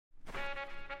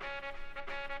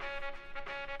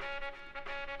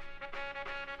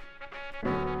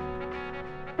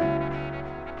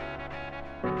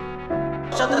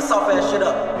shit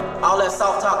up. All that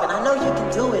soft talking. I know you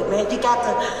can do it, man. You got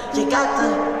to.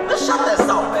 Let's shut that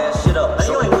soft ass shit up. Man,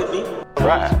 you ain't with me.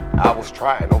 I was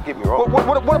trying. Don't get me wrong.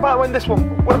 What about when this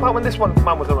one? What about when this one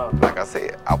man was around? Like I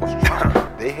said, I was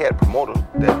trying. They had promoters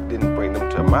that didn't bring them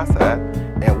to my side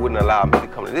and wouldn't allow me to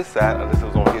come to this side unless it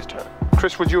was on his turn.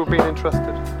 Chris, would you have been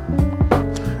interested?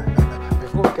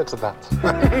 Before we get to that.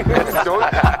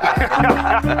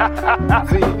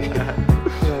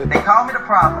 They call me the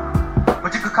problem,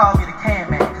 but you could call me the can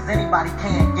man, because anybody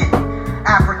can get it.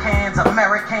 Africans,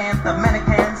 Americans,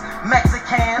 Dominicans,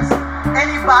 Mexicans,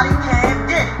 anybody can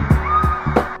get it.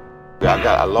 I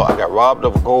got robbed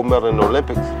of a gold medal in the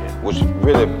Olympics, which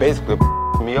really basically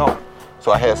me off.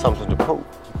 So I had something to prove.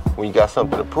 When you got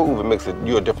something to prove, it makes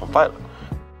you a different fighter.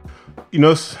 You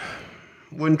know,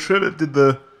 when Triller did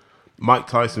the Mike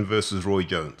Tyson versus Roy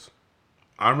Jones,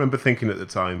 I remember thinking at the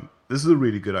time, this is a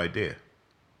really good idea.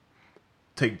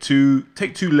 Take two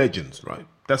legends, right?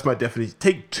 That's my definition.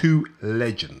 Take two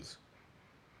legends.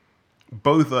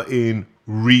 Both are in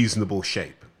reasonable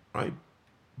shape, right?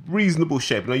 Reasonable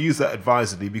shape. And I use that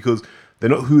advisedly because they're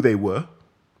not who they were,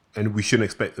 and we shouldn't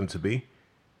expect them to be,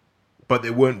 but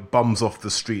they weren't bums off the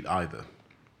street either.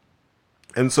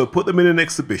 And so put them in an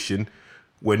exhibition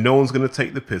where no one's going to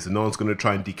take the piss and no one's going to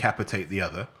try and decapitate the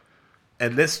other.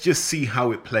 And let's just see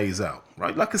how it plays out,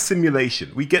 right? Like a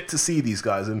simulation. We get to see these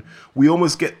guys and we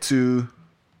almost get to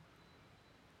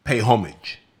pay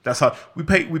homage. That's how we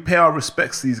pay our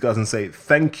respects to these guys and say,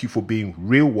 thank you for being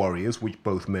real warriors, which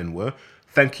both men were.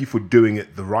 Thank you for doing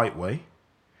it the right way.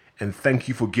 And thank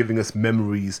you for giving us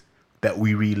memories that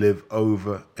we relive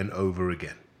over and over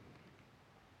again.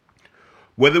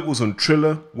 Whether it was on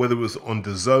Triller, whether it was on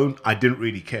DAZN, I didn't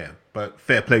really care. But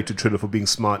fair play to Triller for being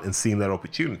smart and seeing that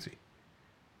opportunity.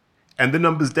 And the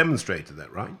numbers demonstrated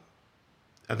that, right?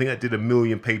 I think I did 1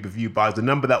 million pay-per-view buys, a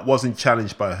number that wasn't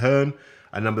challenged by Hearn,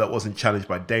 a number that wasn't challenged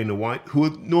by Dana White, who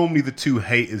are normally the two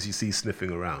haters you see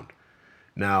sniffing around.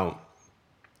 Now,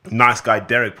 nice guy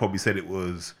Derek probably said it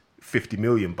was 50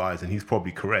 million buys, and he's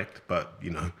probably correct, but, you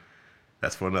know,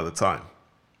 that's for another time.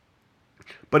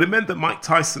 But it meant that Mike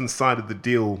Tyson's side of the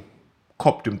deal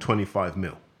copped him 25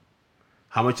 mil.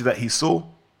 How much of that he saw?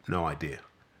 No idea.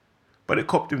 But it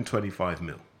copped him 25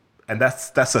 mil. And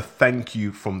that's a thank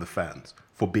you from the fans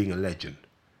for being a legend.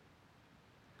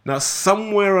 Now,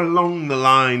 somewhere along the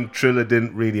line, Triller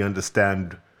didn't really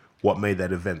understand what made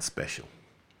that event special.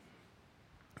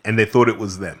 And they thought it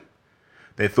was them.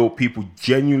 They thought people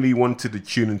genuinely wanted to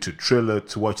tune into Triller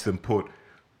to watch them put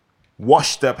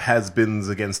washed up has-beens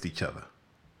against each other.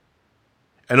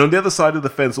 And on the other side of the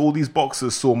fence, all these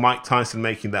boxers saw Mike Tyson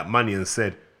making that money and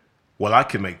said, well, I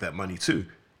can make that money too.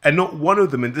 And not one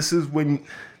of them, and this is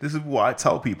what I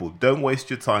tell people, don't waste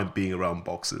your time being around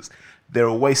boxers. They're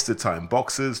a waste of time.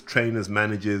 Boxers, trainers,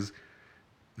 managers,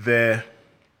 they're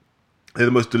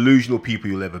the most delusional people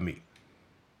you'll ever meet.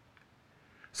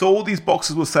 So all these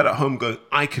boxers were sat at home going,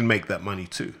 I can make that money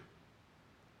too.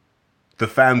 The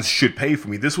fans should pay for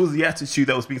me. This was the attitude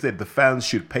that was being said. The fans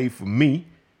should pay for me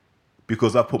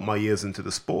because I put my years into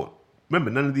the sport. Remember,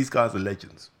 none of these guys are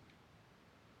legends.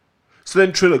 So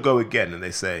then Triller go again and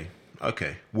they say,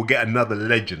 okay, we'll get another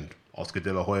legend. Oscar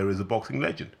De La Hoya is a boxing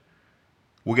legend.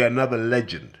 We'll get another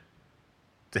legend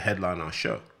to headline our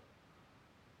show.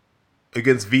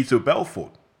 Against Vito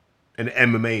Belfort, an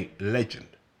MMA legend.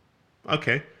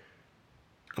 Okay,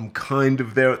 I'm kind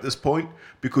of there at this point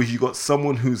because you got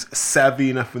someone who's savvy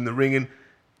enough in the ring, and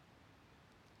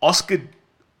Oscar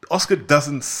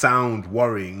doesn't sound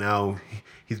worrying. Now,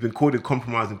 he's been caught in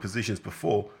compromising positions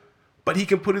before, but he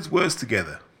can put his words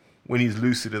together when he's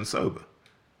lucid and sober.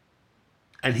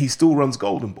 And he still runs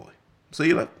Golden Boy. So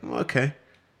you're like, okay,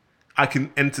 I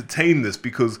can entertain this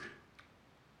because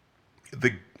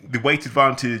the weight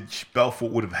advantage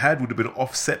Belfort would have been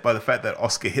offset by the fact that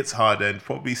Oscar hits harder and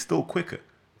probably still quicker.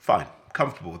 Fine,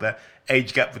 comfortable with that.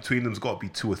 Age gap between them's got to be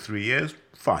 2 or 3 years.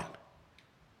 Fine.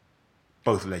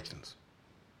 Both legends.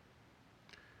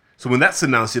 So when that's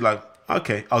announced, you're like,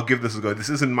 okay, I'll give this a go. This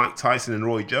isn't Mike Tyson and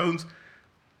Roy Jones,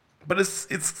 but it's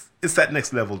that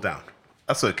next level down.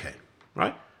 That's okay,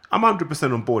 right? I'm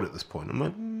 100% on board at this point. I'm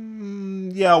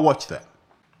like, yeah, I'll watch that.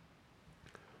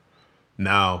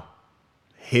 Now,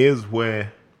 here's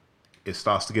where it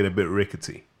starts to get a bit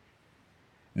rickety.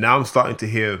 Now I'm starting to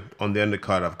hear on the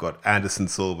undercard I've got Anderson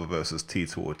Silva versus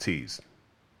Tito Ortiz.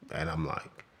 And I'm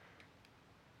like,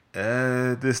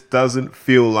 this doesn't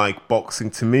feel like boxing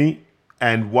to me.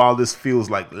 And while this feels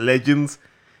like legends,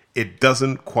 it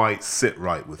doesn't quite sit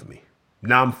right with me.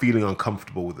 Now I'm feeling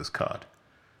uncomfortable with this card.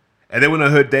 And then when I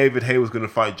heard David Haye was going to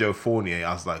fight Joe Fournier,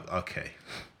 I was like, okay,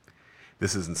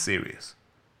 this isn't serious.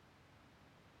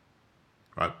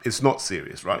 right? It's not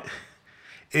serious, right?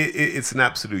 It's an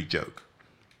absolute joke.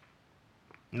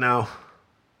 Now,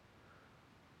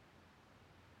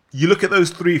 you look at those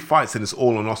 3 fights and it's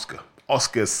all on Oscar.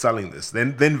 Oscar is selling this.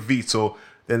 Then Vitor,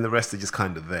 then the rest are just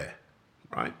kind of there,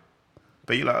 right?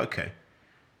 But you're like, okay,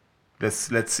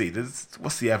 let's see.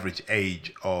 What's the average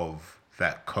age of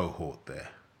that cohort there?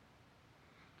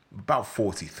 About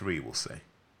 43, we'll say.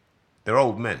 They're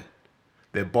old men.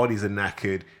 Their bodies are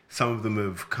knackered. Some of them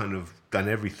have kind of done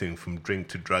everything from drink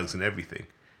to drugs and everything.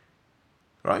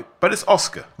 Right? But it's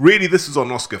Oscar. Really, this is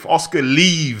on Oscar. If Oscar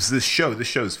leaves this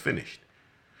show's finished.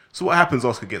 So what happens?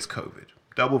 Oscar gets COVID.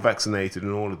 Double vaccinated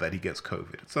and all of that, he gets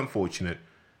COVID. It's unfortunate.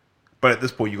 But at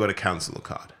this point, you've got to cancel the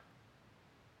card.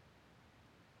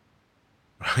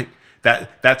 Right?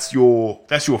 That's your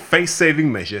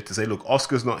face-saving measure to say, look,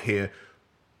 Oscar's not here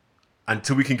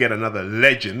until we can get another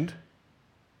legend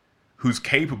who's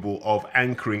capable of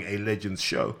anchoring a Legends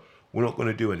show. We're not going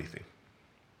to do anything.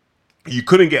 You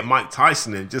couldn't get Mike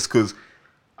Tyson in just because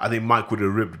I think Mike would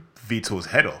have ripped Vitor's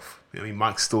head off. I mean,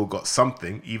 Mike's still got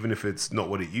something, even if it's not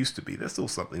what it used to be. There's still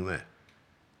something there.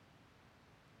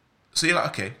 So you're like,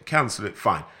 okay, cancel it,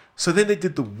 fine. So then they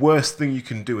did the worst thing you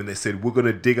can do, and they said, we're going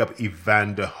to dig up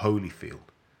Evander Holyfield.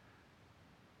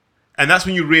 And that's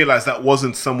when you realize that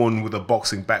wasn't someone with a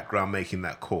boxing background making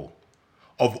that call.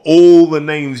 Of all the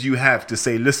names you have to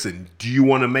say, listen, do you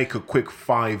want to make a quick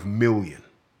 $5 million?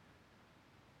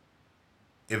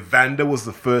 Evander was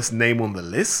the first name on the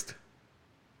list.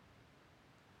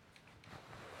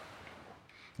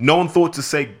 No one thought to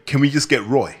say, can we just get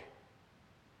Roy?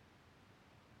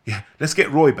 Yeah, let's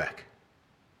get Roy back.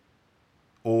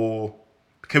 Or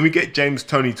can we get James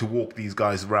Toney to walk these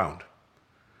guys around?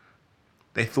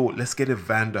 They thought, let's get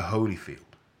Evander Holyfield.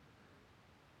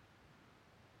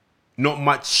 Not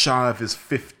much shy of his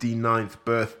 59th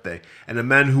birthday. And a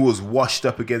man who was washed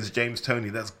up against James Toney,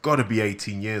 that's got to be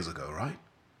 18 years ago, right?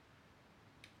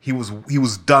 He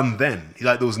was done then.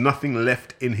 Like there was nothing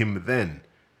left in him then.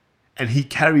 And he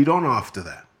carried on after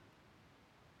that.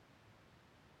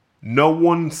 No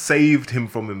one saved him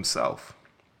from himself.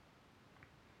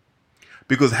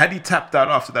 Because had he tapped out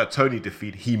after that Toney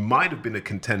defeat, he might have been a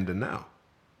contender now.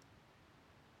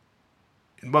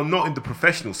 Well, not in the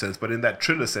professional sense, but in that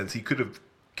Triller sense, he could have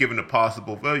given a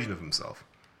passable version of himself.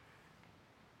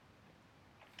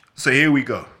 So here we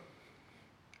go.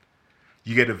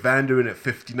 You get Evander in at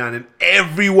 59, and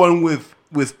everyone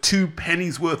with 2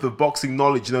 pennies worth of boxing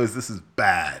knowledge knows this is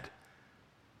bad.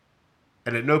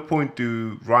 And at no point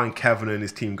do Ryan Kavanagh and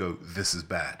his team go, this is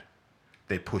bad.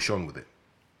 They push on with it.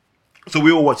 So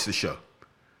we all watch the show.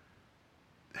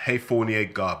 Hey Fournier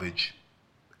garbage.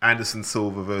 Anderson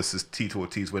Silva versus Tito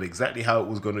Ortiz went exactly how it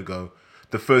was going to go.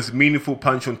 The first meaningful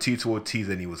punch on Tito Ortiz,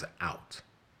 and he was out.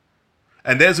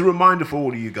 And there's a reminder for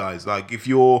all of you guys. Like if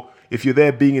you're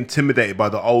there being intimidated by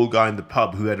the old guy in the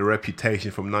pub who had a reputation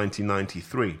from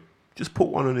 1993, just put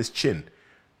one on his chin.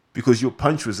 Because your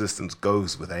punch resistance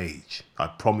goes with age. I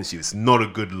promise you, it's not a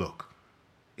good look.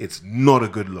 It's not a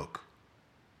good look.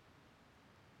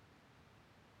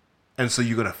 And so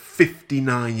you got a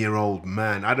 59-year-old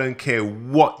man. I don't care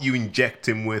what you inject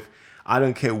him with. I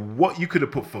don't care what you could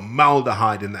have put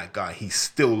formaldehyde in that guy. He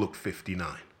still looked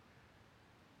 59.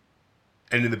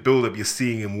 And in the build-up, you're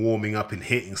seeing him warming up and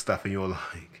hitting stuff, and you're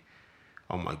like,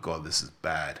 oh my God, this is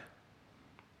bad.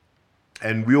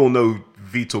 And we all know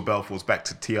Vitor Belfort's back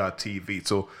to TRT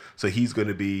Vitor, so he's going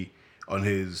to be on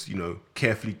his,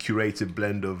 carefully curated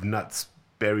blend of nuts,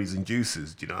 berries, and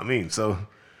juices. Do you know what I mean? So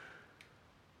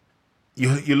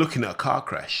you're looking at a car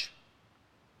crash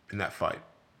in that fight.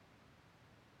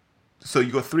 So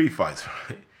you got 3 fights,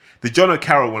 right? The John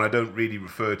O'Carroll one I don't really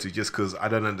refer to just because I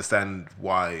don't understand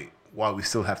why we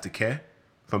still have to care,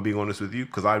 if I'm being honest with you,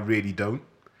 because I really don't.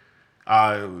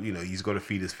 He's got to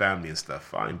feed his family and stuff,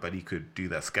 fine, but he could do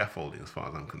that scaffolding as far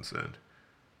as I'm concerned.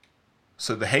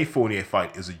 So the Hey Fournier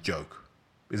fight is a joke.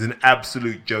 It's an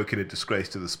absolute joke and a disgrace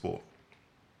to the sport.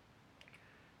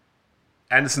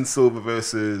 Anderson Silva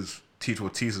versus Tito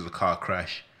Ortiz is a car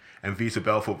crash, and Vitor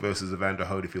Belfort versus Evander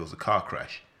Holyfield is a car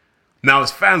crash. Now,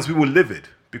 as fans, we were livid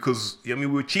because, we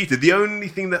were cheated. The only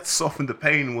thing that softened the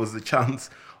pain was the chance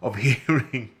of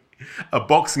hearing a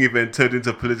boxing event turned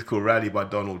into a political rally by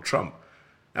Donald Trump.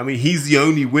 I mean, he's the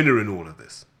only winner in all of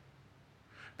this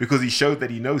because he showed that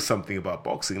he knows something about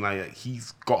boxing. Like,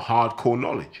 he's got hardcore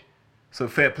knowledge. So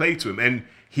fair play to him. And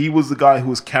he was the guy who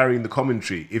was carrying the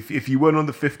commentary. If you weren't on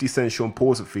the 50 Cent Sean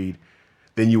Porter feed,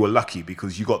 then you were lucky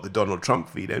because you got the Donald Trump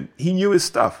feed. And he knew his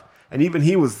stuff. And even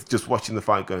he was just watching the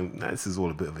fight going, this is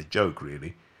all a bit of a joke,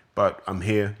 really. But I'm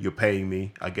here. You're paying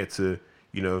me. I get to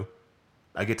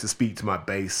speak to my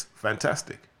base.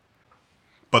 Fantastic.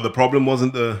 But the problem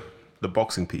wasn't the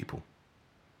boxing people.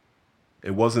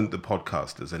 It wasn't the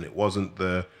podcasters, and it wasn't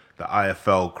the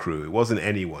IFL crew. It wasn't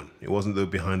anyone. It wasn't the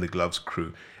Behind the Gloves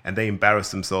crew. And they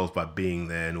embarrassed themselves by being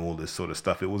there and all this sort of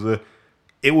stuff. It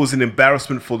was an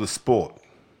embarrassment for the sport.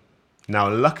 Now,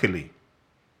 luckily,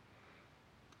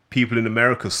 people in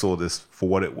America saw this for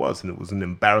what it was, and it was an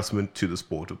embarrassment to the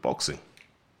sport of boxing.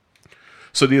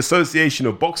 So the Association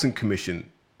of Boxing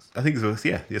Commission, I think it was,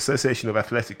 the Association of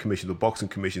Athletic Commissions or Boxing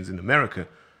Commissions in America,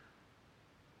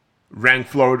 rang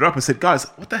Florida up and said, guys,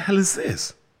 what the hell is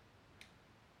this?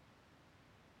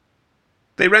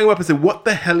 They rang him up and said, what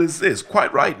the hell is this?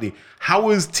 Quite rightly, how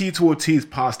is Tito Ortiz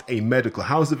passed a medical?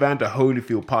 How is Evander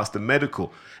Holyfield passed a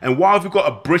medical? And why have we got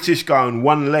a British guy on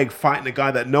one leg fighting a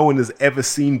guy that no one has ever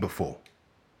seen before?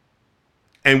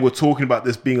 And we're talking about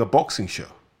this being a boxing show.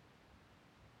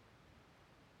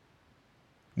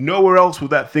 Nowhere else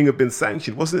would that thing have been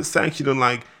sanctioned. Wasn't it sanctioned on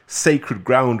like sacred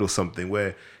ground or something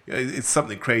where it's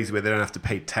something crazy where they don't have to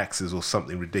pay taxes or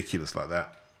something ridiculous like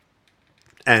that?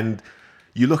 And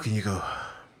you look and you go,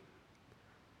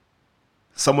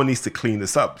 someone needs to clean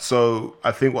this up. So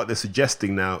I think what they're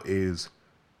suggesting now is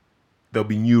there'll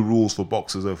be new rules for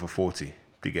boxers over 40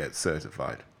 to get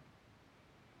certified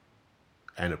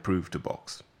and approved to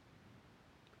box.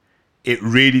 It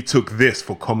really took this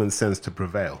for common sense to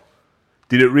prevail.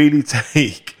 Did it really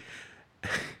take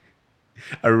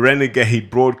a renegade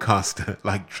broadcaster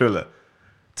like Triller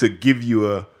to give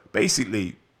you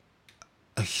basically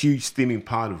a huge steaming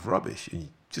pile of rubbish? And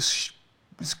just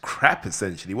it's crap,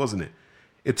 essentially, wasn't it?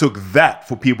 It took that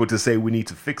for people to say we need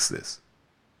to fix this.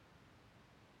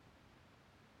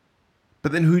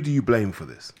 But then who do you blame for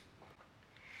this?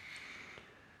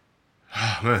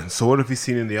 Oh, man, so what have we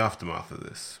seen in the aftermath of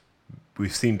this?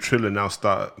 We've seen Triller now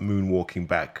start moonwalking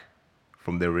back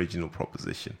from the original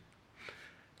proposition.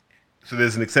 So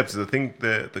there's an acceptance. I think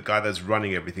the guy that's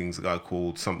running everything is a guy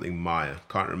called something Meyer.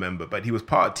 Can't remember. But he was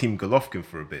part of Team Golovkin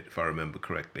for a bit, if I remember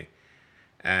correctly.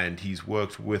 And he's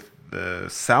worked with the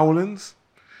Sauerlands.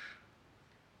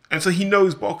 And so he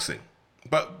knows boxing.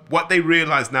 But what they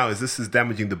realize now is this is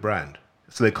damaging the brand.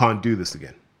 So they can't do this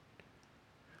again.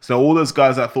 So all those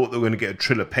guys that thought they were going to get a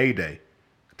Triller payday,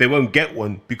 they won't get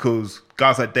one because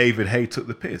guys like David Haye took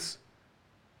the piss.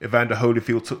 Evander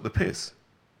Holyfield took the piss.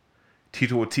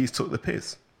 Tito Ortiz took the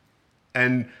piss.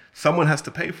 And someone has to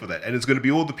pay for that. And it's going to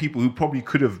be all the people who probably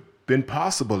could have been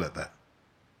passable at that.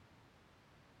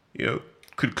 You know,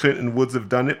 could Clinton Woods have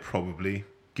done it? Probably.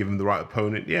 Give him the right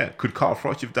opponent? Yeah. Could Carl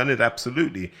Froch have done it?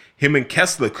 Absolutely. Him and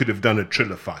Kessler could have done a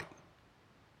Triller fight.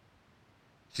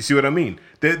 Do you see what I mean?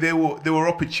 There were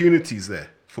opportunities there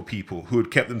for people who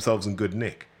had kept themselves in good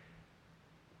nick.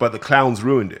 But the clowns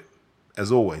ruined it. As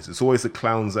always, it's always the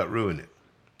clowns that ruin it.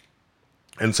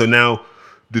 And so now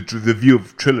the view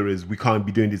of Triller is we can't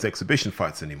be doing these exhibition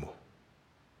fights anymore.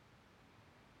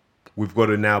 We've got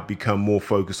to now become more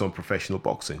focused on professional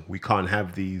boxing. We can't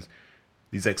have these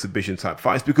exhibition type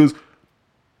fights because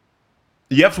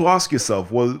you have to ask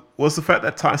yourself, was the fact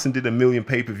that Tyson did 1 million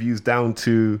pay-per-views down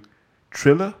to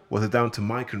Triller? Was it down to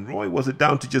Mike and Roy? Was it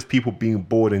down to just people being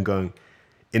bored and going,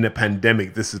 in a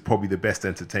pandemic, this is probably the best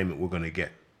entertainment we're going to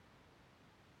get?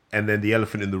 And then the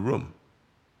elephant in the room.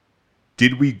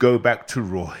 Did we go back to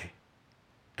Roy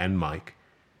and Mike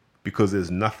because there's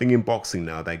nothing in boxing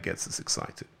now that gets us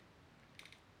excited?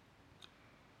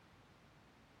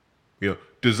 You know,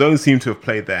 DAZN seem to have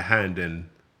played their hand and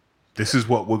this is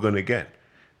what we're going to get.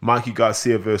 Mikey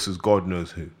Garcia versus God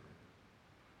knows who.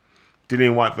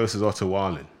 Dillian White versus Otto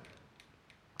Wallin,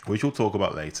 which we'll talk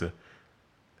about later.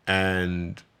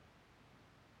 And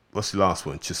what's the last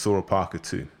one? Chisora Parker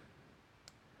 2.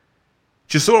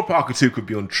 Chisora Parker 2 could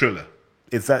be on Triller.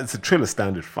 It's a Triller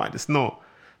standard fight. It's not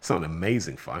an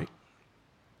amazing fight.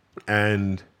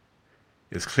 And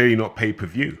it's clearly not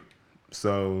pay-per-view.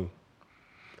 So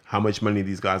how much money are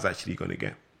these guys actually going to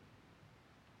get?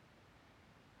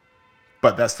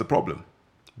 But that's the problem.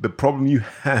 The problem you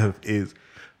have is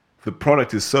the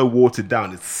product is so watered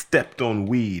down. It's stepped on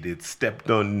weed. It's stepped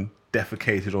on,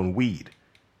 defecated on weed.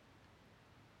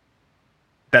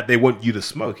 That they want you to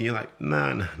smoke. And you're like, nah,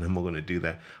 I'm not going to do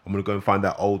that. I'm going to go and find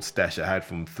that old stash I had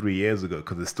from 3 years ago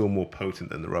because it's still more potent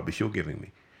than the rubbish you're giving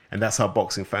me. And that's how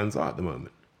boxing fans are at the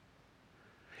moment.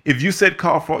 If you said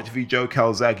Carl Froch v. Joe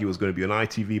Calzaghe was going to be on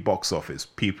ITV box office,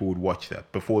 people would watch that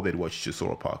before they'd watch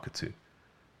Chisora Parker 2.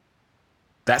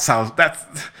 That's how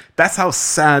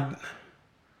sad,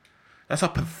 that's how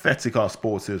pathetic our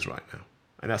sports is right now.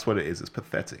 And that's what it is. It's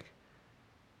pathetic.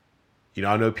 You know,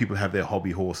 I know people have their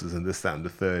hobby horses and this, that, and the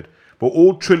third. But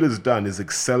all Triller's done is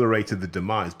accelerated the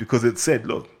demise because it said,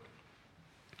 look,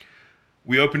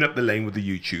 We opened up the lane with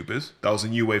the YouTubers. That was a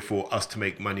new way for us to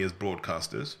make money as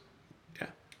broadcasters. Yeah.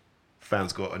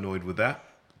 Fans got annoyed with that.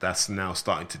 That's now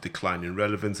starting to decline in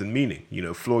relevance and meaning. You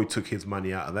know, Floyd took his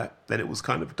money out of that. Then it was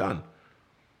kind of done.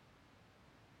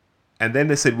 And then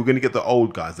they said, we're going to get the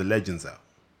old guys, the legends out.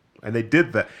 And they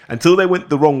did that until they went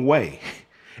the wrong way.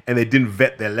 And they didn't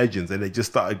vet their legends. And they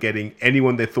just started getting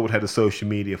anyone they thought had a social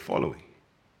media following.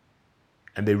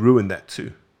 And they ruined that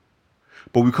too.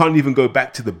 But we can't even go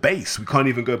back to the base. We can't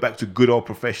even go back to good old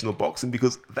professional boxing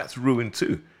because that's ruined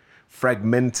too.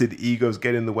 Fragmented egos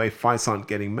get in the way. Fights aren't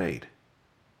getting made.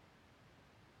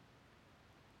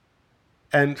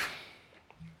 And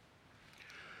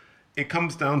it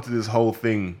comes down to this whole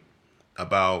thing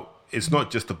about, it's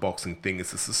not just a boxing thing,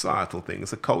 it's a societal thing,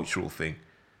 it's a cultural thing.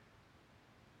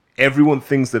 Everyone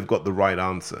thinks they've got the right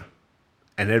answer.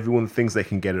 And everyone thinks they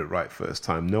can get it right first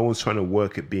time. No one's trying to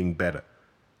work at being better.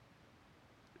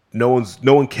 No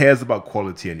one cares about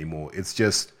quality anymore. It's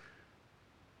just,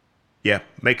 yeah,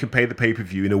 make and pay the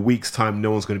pay-per-view. In a week's time,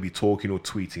 no one's going to be talking or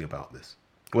tweeting about this.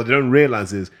 What they don't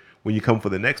realize is, when you come for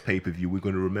the next pay-per-view, we're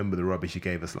going to remember the rubbish you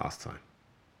gave us last time.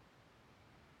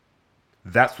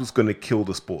 That's what's going to kill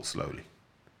the sport slowly.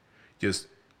 Just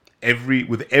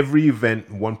with every event,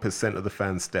 1% of the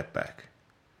fans step back.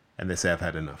 And they say, I've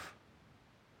had enough.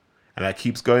 And that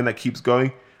keeps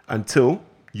going until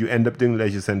you end up doing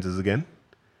leisure centers again.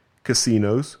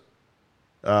 Casinos,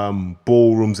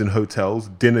 ballrooms in hotels,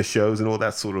 dinner shows, and all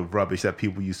that sort of rubbish that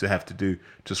people used to have to do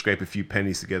to scrape a few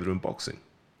pennies together in boxing.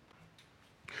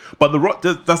 But the rot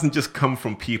doesn't just come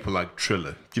from people like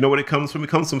Triller. Do you know what it comes from? It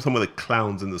comes from some of the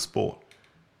clowns in the sport.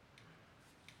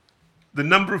 The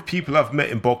number of people I've met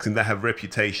in boxing that have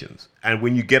reputations, and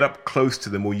when you get up close to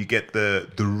them or you get the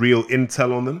real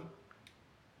intel on them,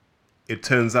 it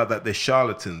turns out that they're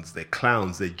charlatans, they're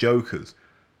clowns, they're jokers.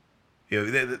 You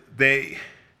know,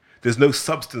 there's no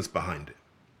substance behind it.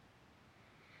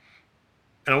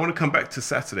 And I want to come back to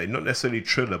Saturday, not necessarily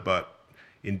Triller, but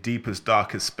in deepest,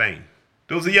 darkest Spain.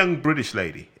 There was a young British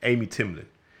lady, Amy Timlin.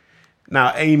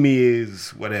 Now, Amy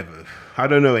is whatever. I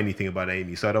don't know anything about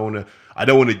Amy, so I don't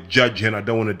want to judge her and I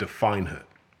don't want to define her.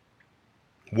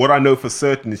 What I know for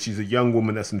certain is she's a young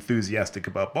woman that's enthusiastic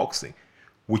about boxing,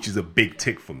 which is a big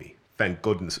tick for me. Thank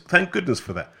goodness. Thank goodness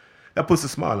for that. That puts a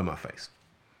smile on my face.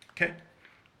 Okay?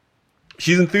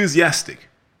 She's enthusiastic,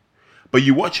 but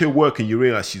you watch her work and you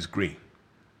realize she's green.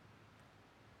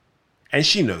 And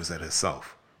she knows that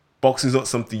herself. Boxing's not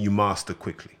something you master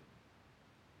quickly,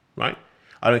 right?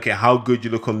 I don't care how good you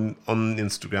look on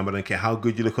Instagram. I don't care how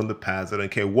good you look on the pads. I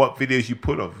don't care what videos you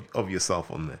put of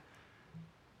yourself on there.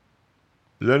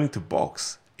 Learning to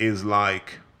box is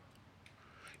like,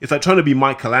 it's like trying to be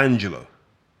Michelangelo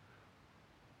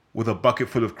with a bucket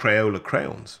full of Crayola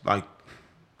crayons. Like,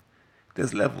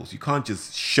 there's levels. You can't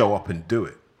just show up and do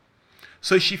it.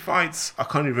 So she fights, I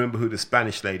can't even remember who the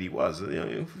Spanish lady was. You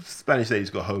know, Spanish lady's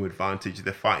got home advantage.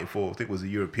 They're fighting for, I think it was a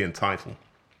European title.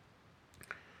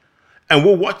 And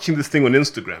we're watching this thing on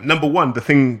Instagram. Number one, the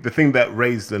thing that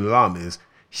raised an alarm is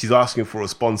she's asking for a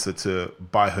sponsor to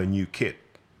buy her new kit.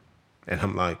 And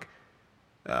I'm like,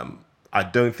 I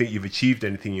don't think you've achieved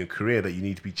anything in your career that you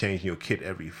need to be changing your kit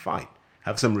every fight.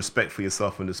 Have some respect for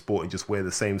yourself in the sport and just wear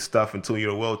the same stuff until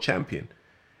you're a world champion.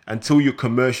 Until you're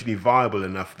commercially viable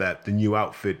enough that the new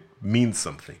outfit means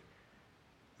something.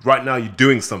 Right now, you're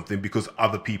doing something because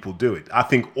other people do it. I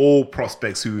think all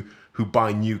prospects who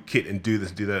buy new kit and do this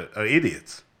and do that are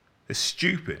idiots. They're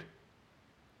stupid.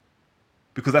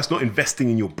 Because that's not investing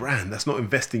in your brand. That's not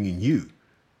investing in you.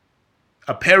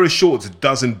 A pair of shorts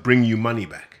doesn't bring you money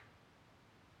back.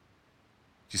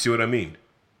 Do you see what I mean?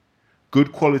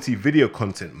 Good quality video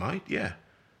content might, yeah.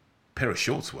 A pair of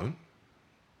shorts won't.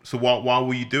 So why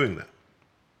were you doing that?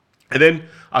 And then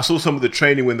I saw some of the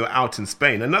training when they were out in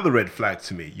Spain. Another red flag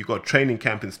to me. You got a training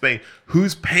camp in Spain.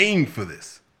 Who's paying for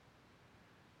this?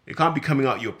 It can't be coming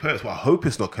out your purse. Well, I hope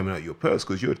it's not coming out your purse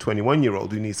because you're a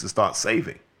 21-year-old who needs to start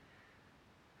saving.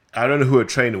 I don't know who a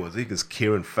trainer was. I think it's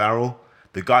Kieran Farrell.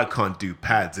 The guy can't do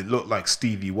pads. It looked like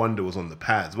Stevie Wonder was on the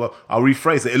pads. Well, I'll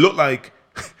rephrase it. It looked like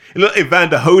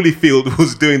Evander Holyfield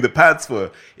was doing the pads for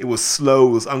her. It was slow.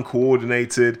 It was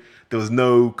uncoordinated. There was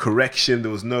no correction.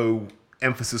 There was no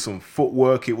emphasis on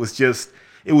footwork. It was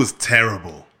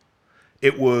terrible.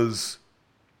 It was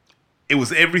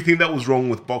everything that was wrong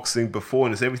with boxing before,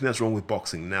 and it's everything that's wrong with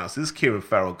boxing now. So this Kieran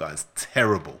Farrell guy is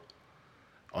terrible.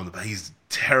 He's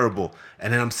terrible.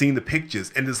 And then I'm seeing the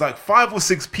pictures, and there's like 5 or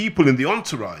 6 people in the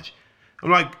entourage.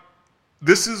 I'm like,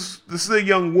 this is a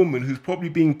young woman who's probably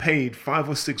being paid 5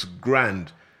 or 6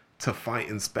 grand to fight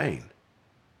in Spain.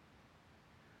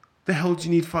 The hell do you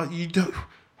need fight?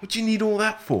 What do you need all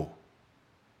that for?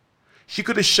 She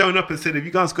could have shown up and said, "Have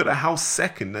you guys got a house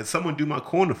second? Then someone do my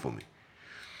corner for me."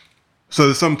 So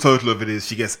the sum total of it is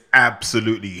she gets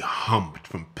absolutely humped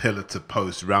from pillar to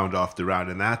post, round after round,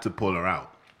 and they had to pull her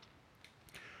out.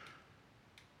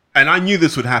 And I knew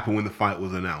this would happen when the fight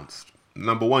was announced.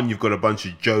 Number one, you've got a bunch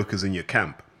of jokers in your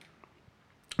camp.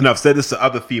 And I've said this to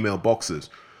other female boxers.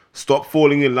 Stop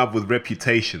falling in love with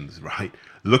reputations, right?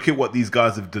 Look at what these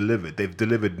guys have delivered. They've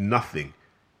delivered nothing.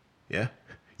 Yeah?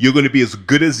 You're going to be as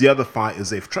good as the other fighters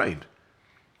they've trained.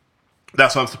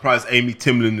 That's why I'm surprised Amy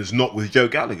Timlin is not with Joe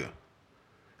Gallagher.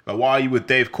 Like, why are you with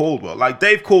Dave Caldwell? Like,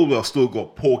 Dave Caldwell still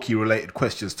got Porky-related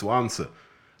questions to answer.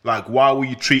 Like, why were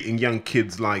you treating young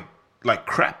kids like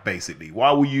crap, basically?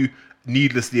 Why were you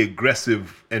needlessly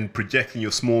aggressive and projecting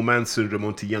your small man syndrome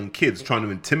onto young kids, trying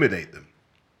to intimidate them?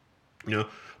 You know,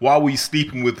 why were you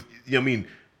sleeping with,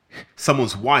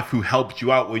 someone's wife who helped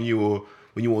you out when you were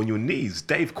on your knees?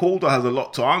 Dave Caldwell has a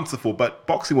lot to answer for, but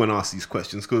boxing won't ask these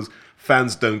questions because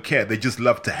fans don't care. They just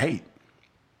love to hate.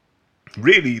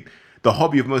 Really, the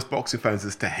hobby of most boxing fans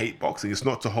is to hate boxing. It's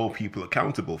not to hold people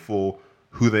accountable for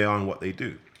who they are and what they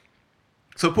do.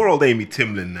 So poor old Amy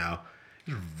Timlin now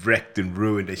is wrecked and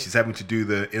ruined, and she's having to do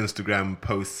the Instagram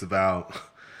posts about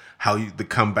how the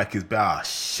comeback is bad.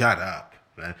 Shut up,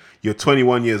 man. You're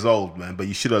 21 years old, man, but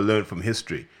you should have learned from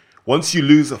history. Once you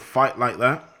lose a fight like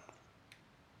that,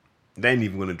 they ain't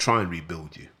even going to try and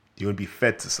rebuild you. You're going to be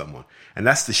fed to someone. And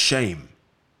that's the shame.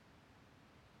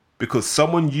 Because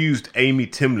someone used Amy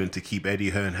Timlin to keep Eddie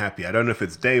Hearn happy. I don't know if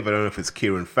it's Dave. I don't know if it's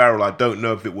Kieran Farrell. I don't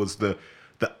know if it was the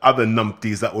other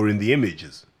numpties that were in the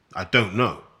images. I don't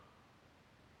know.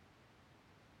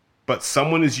 But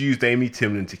someone has used Amy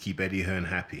Timlin to keep Eddie Hearn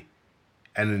happy.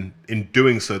 And in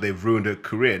doing so, they've ruined her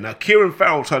career. Now, Kieran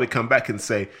Farrell tried to come back and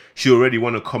say she already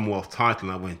won a Commonwealth title.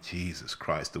 And I went, Jesus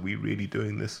Christ, are we really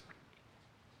doing this?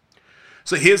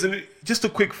 So here's just a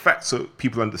quick fact so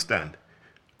people understand.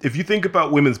 If you think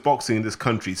about women's boxing in this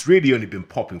country, it's really only been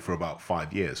popping for about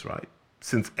 5 years, right?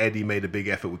 Since Eddie made a big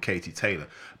effort with Katie Taylor.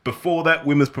 Before that,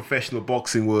 women's professional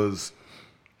boxing was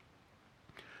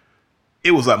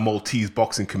like Maltese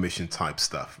Boxing Commission type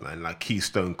stuff, man. Like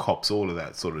Keystone Cops, all of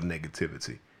that sort of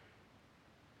negativity.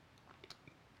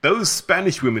 Those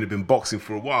Spanish women have been boxing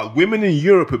for a while. Women in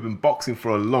Europe have been boxing for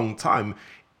a long time.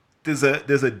 There's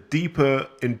a deeper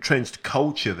entrenched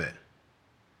culture there.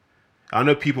 I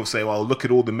know people say, well, look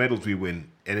at all the medals we win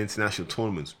in international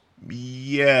tournaments.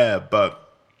 Yeah,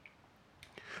 but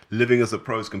living as a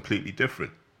pro is completely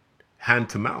different. Hand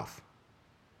to mouth.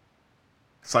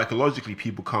 Psychologically,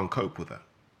 people can't cope with that.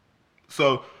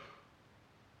 So,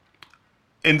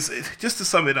 and just to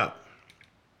sum it up,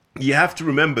 you have to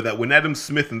remember that when Adam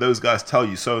Smith and those guys tell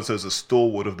you so-and-so is a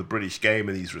stalwart of the British game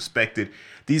and he's respected,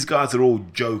 these guys are all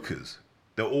jokers.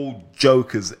 They're all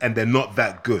jokers and they're not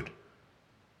that good.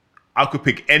 I could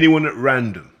pick anyone at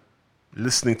random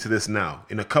listening to this now.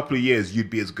 In a couple of years, you'd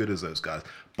be as good as those guys.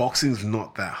 Boxing's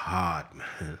not that hard,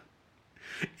 man.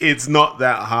 It's not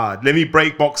that hard. Let me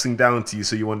break boxing down to you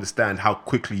so you understand how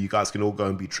quickly you guys can all go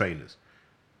and be trainers.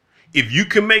 If you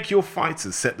can make your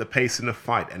fighters set the pace in a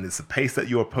fight, and it's a pace that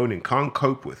your opponent can't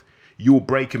cope with, you will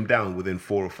break him down within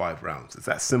 4 or 5 rounds. It's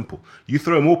that simple. You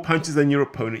throw more punches than your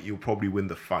opponent, you'll probably win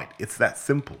the fight. It's that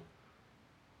simple.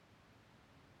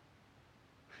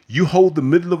 You hold the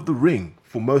middle of the ring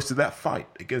for most of that fight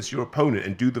against your opponent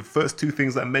and do the first 2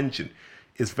 things I mentioned.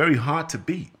 It's very hard to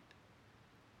beat.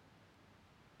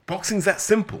 Boxing's that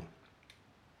simple.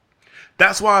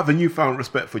 That's why I have a newfound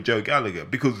respect for Joe Gallagher,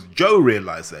 because Joe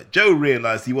realized that. Joe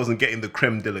realized he wasn't getting the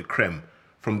creme de la creme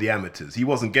from the amateurs. He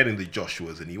wasn't getting the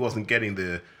Joshuas and he wasn't getting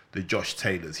the Josh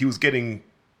Taylors. He was getting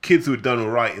kids who had done all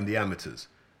right in the amateurs.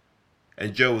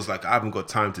 And Joe was like, I haven't got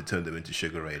time to turn them into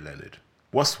Sugar Ray Leonard.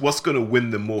 What's going to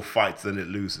win them more fights than it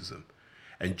loses them?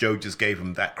 And Joe just gave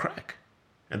him that crack.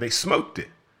 And they smoked it.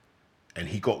 And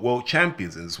he got world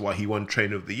champions, and that's why he won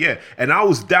Trainer of the Year. And I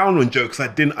was down on Joe because I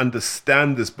didn't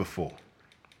understand this before.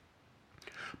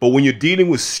 But when you're dealing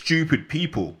with stupid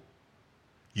people,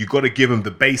 you got to give them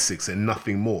the basics and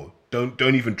nothing more. Don't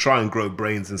even try and grow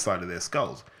brains inside of their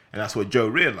skulls. And that's what Joe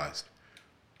realized.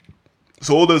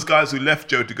 So all those guys who left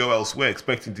Joe to go elsewhere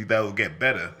expecting they'll get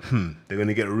better, they're going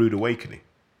to get a rude awakening.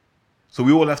 So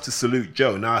we all have to salute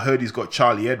Joe. Now I heard he's got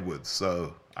Charlie Edwards,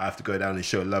 so I have to go down and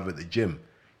show love at the gym.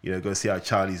 You know, go see how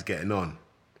Charlie's getting on.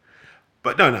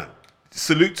 But no.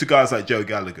 Salute to guys like Joe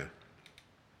Gallagher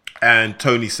and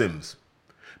Tony Sims.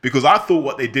 Because I thought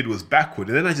what they did was backward.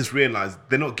 And then I just realized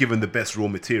they're not given the best raw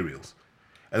materials.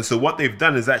 And so what they've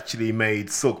done is actually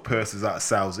made silk purses out of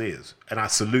sow's ears. And I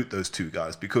salute those 2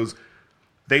 guys because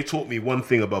they taught me one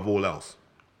thing above all else.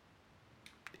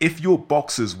 If your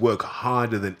boxers work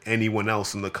harder than anyone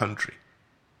else in the country,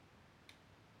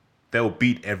 they'll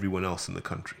beat everyone else in the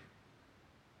country.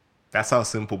 That's how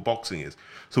simple boxing is.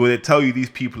 So when they tell you these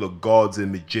people are gods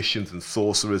and magicians and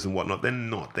sorcerers and whatnot, they're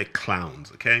not. They're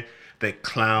clowns, okay? They're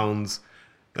clowns.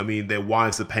 I mean, their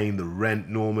wives are paying the rent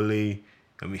normally.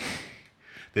 I mean,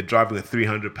 they're driving a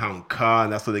 300-pound car,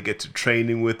 and that's what they get to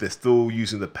training with. They're still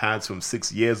using the pads from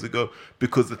 6 years ago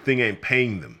because the thing ain't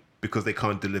paying them, because they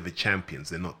can't deliver champions.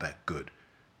 They're not that good.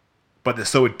 But they're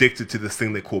so addicted to this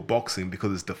thing they call boxing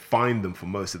because it's defined them for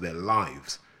most of their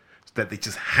lives, that they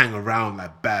just hang around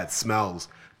like bad smells,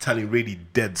 telling really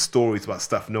dead stories about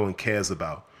stuff no one cares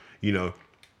about, you know,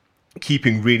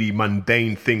 keeping really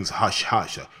mundane things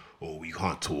hush-hush. Oh, we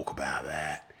can't talk about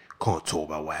that. Can't talk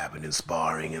about what happened in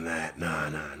sparring and that. Nah.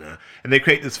 And they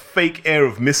create this fake air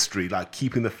of mystery, like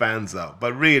keeping the fans out.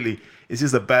 But really, it's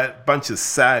just a bunch of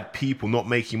sad people not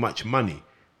making much money,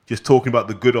 just talking about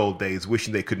the good old days,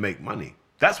 wishing they could make money.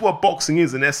 That's what boxing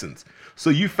is in essence.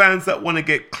 So you fans that want to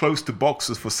get close to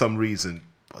boxers for some reason,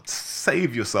 but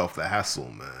save yourself the hassle,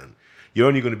 man. You're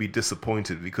only going to be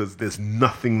disappointed because there's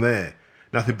nothing there.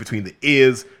 Nothing between the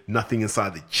ears, nothing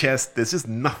inside the chest. There's just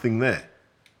nothing there.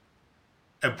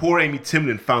 And poor Amy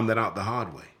Timlin found that out the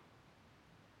hard way.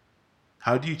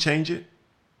 How do you change it?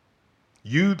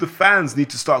 You, the fans, need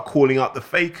to start calling out the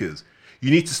fakers.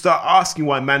 You need to start asking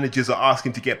why managers are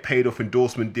asking to get paid off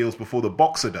endorsement deals before the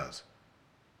boxer does.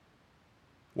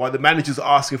 Why the manager's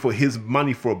asking for his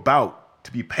money for a bout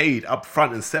to be paid up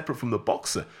front and separate from the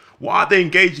boxer. Why are they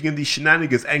engaging in these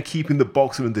shenanigans and keeping the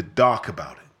boxer in the dark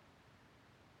about it?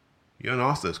 You don't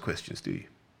ask those questions, do you?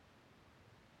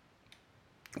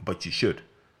 But you should.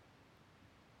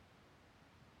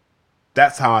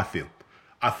 That's how I feel.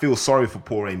 I feel sorry for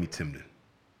poor Amy Timlin,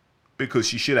 because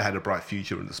she should have had a bright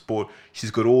future in the sport. She's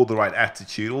got all the right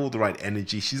attitude, all the right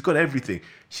energy. She's got everything.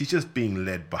 She's just being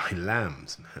led by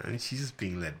lambs, man. She's just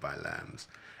being led by lambs.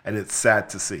 And it's sad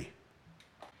to see.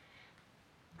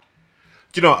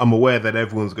 Do you know, I'm aware that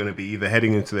everyone's going to be either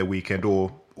heading into their weekend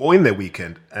or in their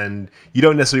weekend. And you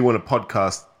don't necessarily want a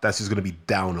podcast that's just going to be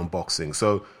down on boxing.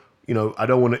 So, you know, I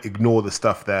don't want to ignore the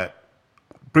stuff that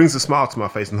brings a smile to my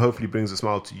face and hopefully brings a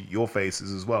smile to your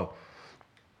faces as well.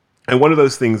 And one of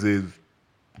those things is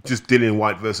just Dillian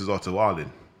Whyte versus Otto Arlin.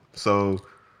 So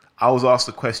I was asked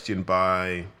a question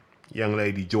by young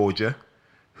lady Georgia,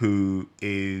 who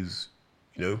is,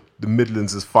 you know, the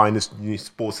Midlands' finest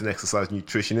sports and exercise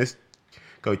nutritionist.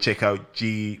 Go check out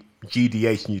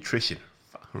GDH Nutrition.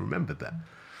 I remembered that.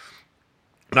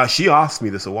 Now, she asked me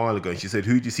this a while ago, and she said,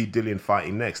 who do you see Dillian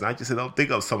fighting next? And I just said, I'll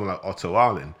think of someone like Otto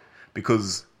Arlin,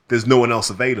 because there's no one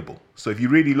else available. So if you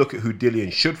really look at who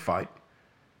Dillian should fight,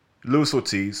 Luis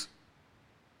Ortiz,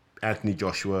 Anthony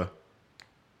Joshua,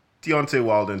 Deontay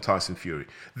Wilder, and Tyson Fury.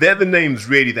 They're the names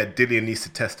really that Dillian needs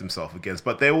to test himself against,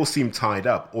 but they all seem tied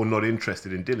up or not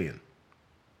interested in Dillian.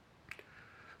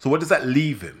 So what does that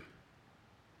leave him?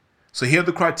 So here are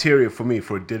the criteria for me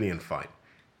for a Dillian fight.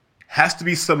 Has to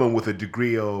be someone with a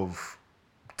degree of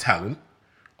talent.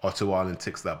 Otto Arlin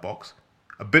ticks that box.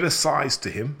 A bit of size to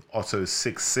him. Otto's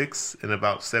 6'6" and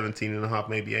about 17 and a half,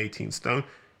 maybe 18 stone.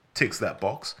 Ticks that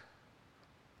box.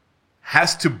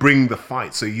 Has to bring the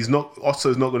fight. So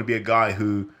Otto's not going to be a guy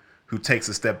who takes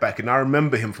a step back. And I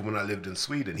remember him from when I lived in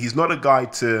Sweden. He's not a guy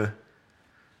to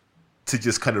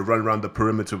just kind of run around the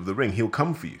perimeter of the ring. He'll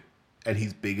come for you. And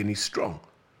he's big and he's strong.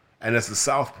 And as a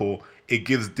southpaw, it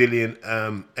gives Dillian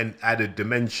an added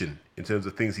dimension in terms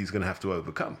of things he's going to have to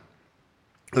overcome.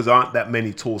 Because there aren't that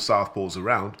many tall southpaws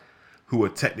around who are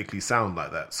technically sound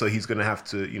like that. So he's going to have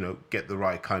to, you know, get the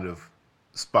right kind of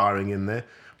sparring in there.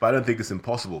 But I don't think it's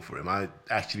impossible for him. I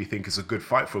actually think it's a good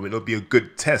fight for him. It'll be a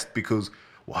good test because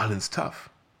Arlin's tough.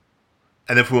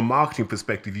 And then from a marketing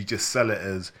perspective, you just sell it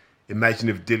as, imagine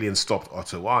if Dillian stopped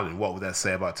Otto Arlin. What would that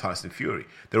say about Tyson Fury?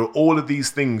 There are all of these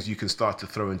things you can start to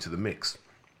throw into the mix.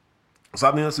 So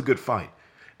I think that's a good fight.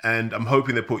 And I'm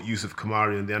hoping they put Yusuf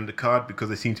Kamari on the undercard because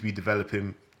they seem to be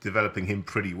developing him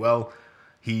pretty well.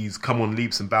 He's come on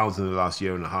leaps and bounds in the last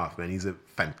year and a half, man. He's a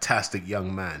fantastic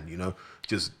young man, you know,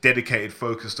 just dedicated,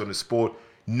 focused on his sport.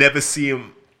 Never see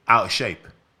him out of shape,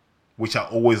 which I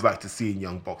always like to see in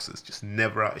young boxers, just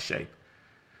never out of shape.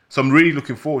 So I'm really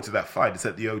looking forward to that fight. It's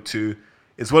at the O2.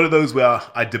 It's one of those where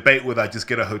I debate whether I just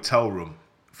get a hotel room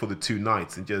for the 2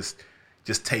 nights and just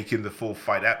take in the full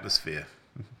fight atmosphere.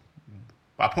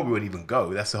 I probably wouldn't even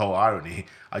go. That's the whole irony.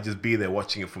 I'd just be there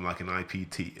watching it from like an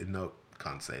IPT. No,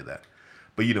 can't say that.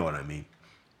 But you know what I mean.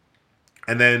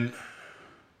 And then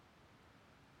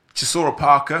Chisora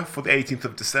Parker for the 18th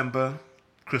of December,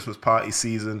 Christmas party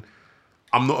season.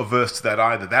 I'm not averse to that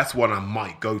either. That's one I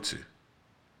might go to.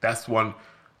 That's one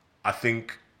I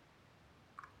think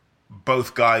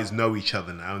both guys know each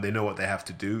other now and they know what they have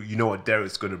to do. You know what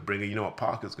Derek's going to bring and you know what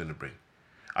Parker's going to bring.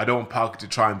 I don't want Parker to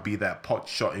try and be that pot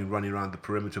shotting running around the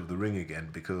perimeter of the ring again,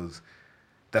 because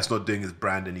that's not doing his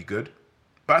brand any good.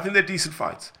 But I think they're decent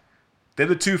fights. They're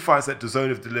the two fights that DAZN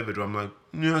have delivered where I'm like,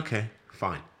 yeah, okay,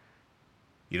 fine.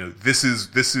 You know, this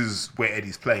is where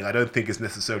Eddie's playing. I don't think it's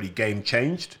necessarily game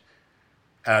changed.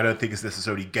 And I don't think it's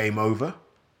necessarily game over.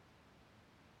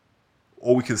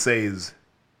 All we can say is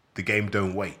the game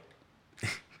don't wait.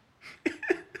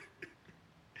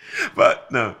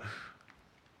 But no.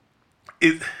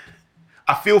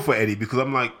 I feel for Eddie because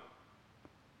I'm like,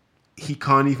 he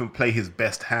can't even play his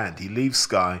best hand. He leaves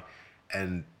Sky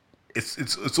and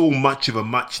it's all much of a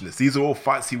muchness. These are all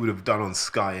fights he would have done on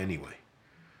Sky anyway.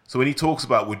 So when he talks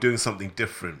about we're doing something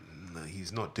different, no,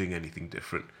 he's not doing anything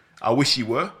different. I wish he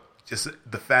were. Just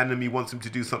the fan in me wants him to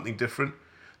do something different.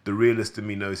 The realist in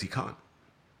me knows he can't.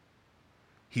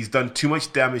 He's done too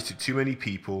much damage to too many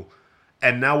people.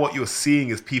 And now what you're seeing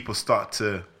is people start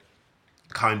to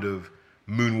kind of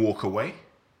moonwalk away.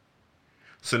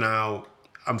 So now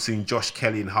I'm seeing Josh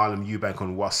Kelly and Harlem Eubank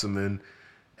on Wasserman.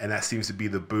 And that seems to be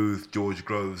the Booth, George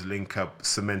Groves link up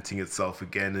cementing itself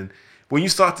again. And when you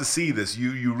start to see this,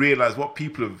 you realize what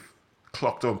people have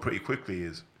clocked on pretty quickly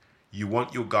is you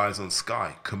want your guys on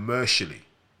Sky commercially.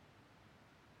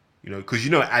 You know, because you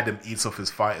know Adam eats off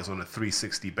his fighters on a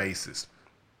 360 basis.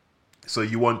 So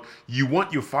you want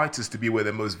your fighters to be where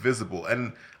they're most visible.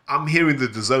 And I'm hearing the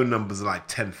DAZN numbers are like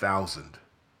 10,000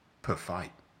 per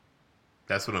fight.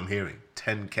 That's what I'm hearing.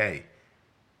 10K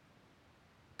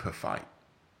per fight.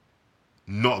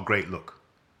 Not a great look.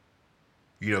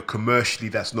 You know, commercially,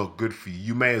 that's not good for you.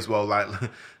 You may as well,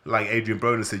 like Adrian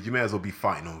Broner said, you may as well be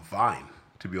fighting on Vine,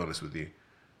 to be honest with you.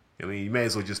 I mean, you may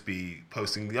as well just be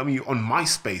posting, on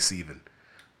MySpace even.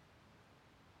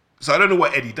 So I don't know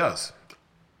what Eddie does.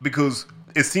 Because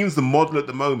it seems the model at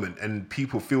the moment, and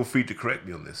people feel free to correct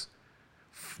me on this,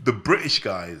 the British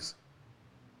guys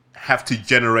have to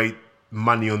generate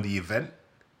money on the event.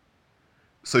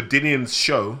 So Dinian's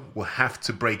show will have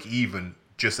to break even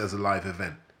just as a live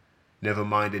event. Never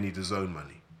mind any DAZN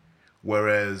money.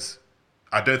 Whereas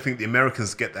I don't think the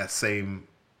Americans get that same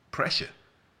pressure.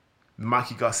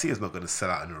 Mikey Garcia's not going to sell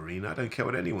out an arena. I don't care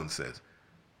what anyone says.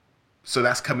 So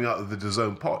that's coming out of the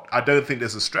DAZN pot. I don't think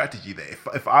there's a strategy there.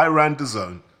 If I ran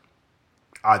DAZN,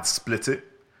 I'd split it.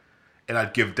 And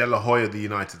I'd give De La Hoya the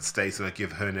United States and I'd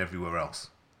give Hearn everywhere else.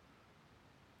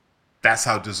 That's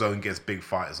how DAZN gets big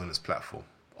fighters on its platform.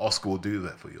 Oscar will do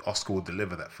that for you. Oscar will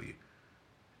deliver that for you.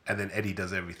 And then Eddie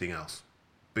does everything else.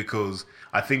 Because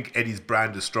I think Eddie's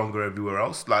brand is stronger everywhere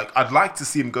else. Like, I'd like to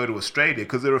see him go to Australia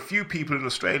because there are a few people in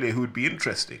Australia who would be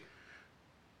interesting.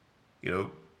 You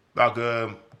know, like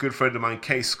a good friend of mine,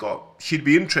 Kay Scott. She'd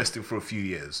be interesting for a few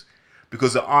years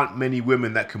because there aren't many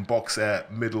women that can box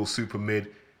at middle, super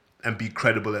mid and be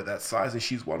credible at that size, and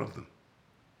she's one of them.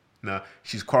 Now,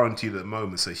 she's quarantined at the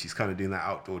moment, so she's kind of doing that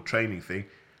outdoor training thing.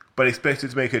 But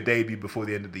expected to make her debut before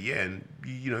the end of the year. And,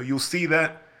 you know, you'll see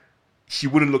that she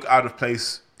wouldn't look out of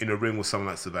place in a ring with someone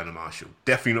like Savannah Marshall.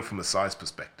 Definitely not from a size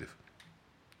perspective.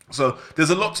 So there's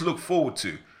a lot to look forward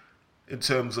to in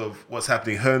terms of what's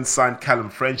happening. Hearn signed Callum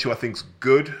French, who I think's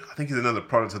good. I think he's another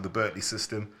product of the Bertley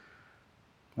system,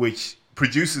 which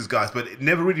produces guys, but it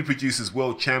never really produces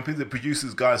world champions. It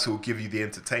produces guys who will give you the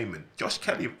entertainment. Josh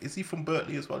Kelly, is he from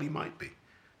Bertley as well? He might be.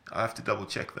 I have to double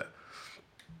check that.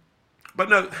 But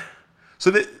no,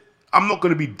 so I'm not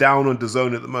going to be down on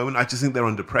DAZN at the moment. I just think they're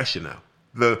under pressure now.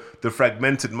 The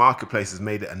fragmented marketplace has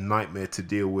made it a nightmare to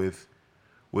deal with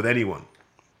anyone.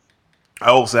 I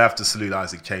also have to salute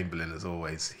Isaac Chamberlain as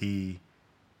always. He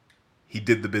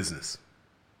did the business.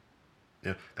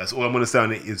 Yeah, that's all I'm going to say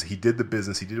on it is he did the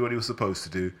business. He did what he was supposed to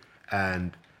do,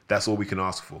 and that's all we can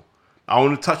ask for. I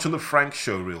want to touch on the Frank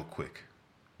show real quick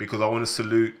because I want to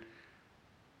salute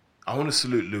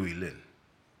Louis Lin.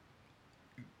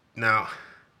 Now,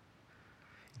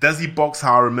 does he box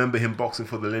how I remember him boxing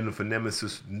for the Lin and for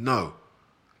Nemesis? No.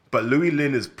 But Louis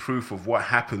Lin is proof of what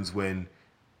happens when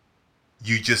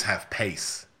you just have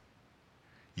pace.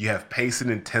 You have pace and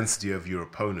intensity of your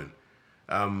opponent.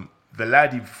 The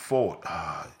lad he fought,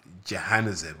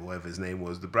 Jahanazeb, whatever his name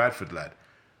was, the Bradford lad,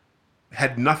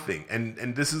 had nothing.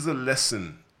 And this is a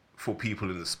lesson for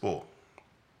people in the sport.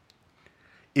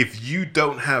 If you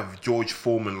don't have George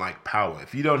Foreman-like power,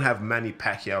 if you don't have Manny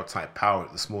Pacquiao-type power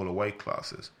at the smaller weight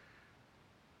classes,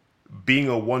 being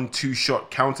a 1-2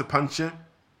 shot counterpuncher,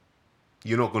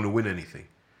 you're not going to win anything.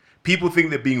 People think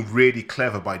they're being really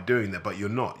clever by doing that, but you're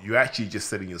not. You're actually just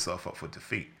setting yourself up for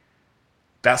defeat.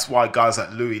 That's why guys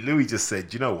like Louis just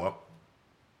said, you know what?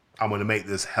 I'm going to make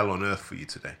this hell on earth for you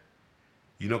today.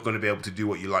 You're not going to be able to do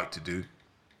what you like to do.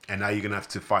 And now you're going to have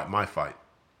to fight my fight.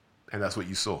 And that's what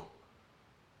you saw.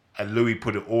 And Louis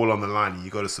put it all on the line. And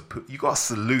you got to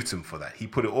salute him for that. He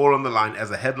put it all on the line. As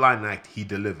a headline act, he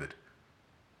delivered.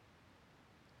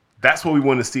 That's what we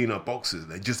want to see in our boxers.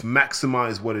 They just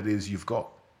maximize what it is you've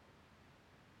got.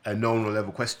 And no one will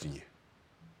ever question you.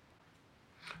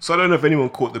 So I don't know if anyone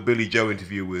caught the Billy Joe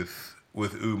interview with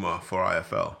Umar for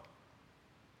IFL.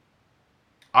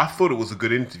 I thought it was a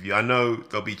good interview. I know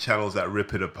there'll be channels that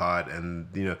rip it apart and,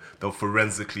 they'll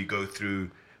forensically go through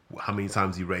how many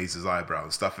times he raised his eyebrow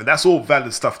and stuff. And that's all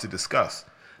valid stuff to discuss.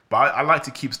 But I like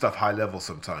to keep stuff high level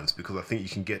sometimes because I think you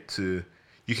can get to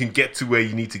where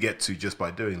you need to get to just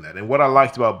by doing that. And what I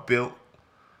liked about Bill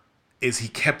is he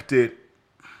kept it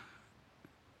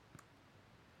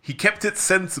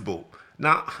sensible.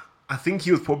 Now, I think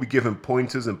he was probably given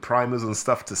pointers and primers and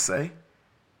stuff to say.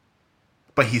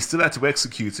 But he still had to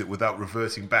execute it without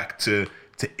reverting back to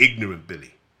ignorant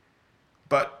Billy.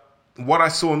 But what I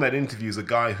saw in that interview is a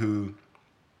guy who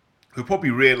probably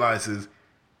realizes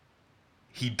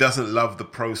he doesn't love the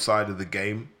pro side of the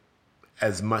game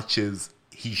as much as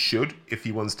he should if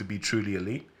he wants to be truly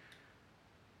elite.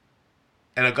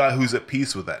 And a guy who's at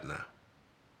peace with that now.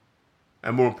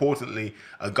 And more importantly,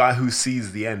 a guy who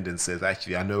sees the end and says,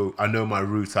 actually, I know my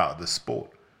route out of the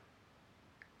sport.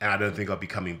 And I don't think I'll be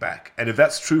coming back. And if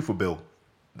that's true for Bill,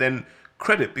 then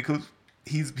credit, because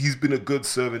he's been a good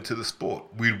servant to the sport.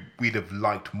 We'd have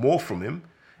liked more from him,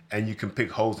 and you can pick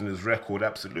holes in his record,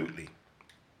 absolutely.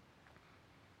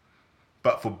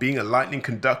 But for being a lightning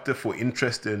conductor, for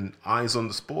interest and eyes on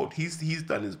the sport, he's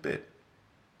done his bit.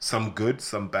 Some good,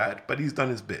 some bad, but he's done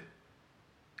his bit.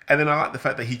 And then I like the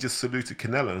fact that he just saluted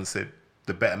Canelo and said,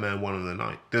 the better man won on the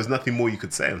night. There's nothing more you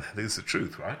could say on that. It's the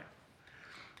truth, right?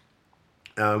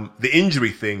 The injury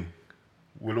thing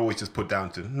will always just put down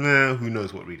to, who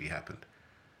knows what really happened.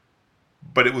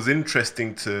 But it was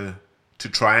interesting to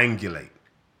triangulate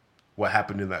what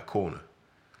happened in that corner.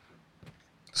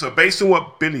 So based on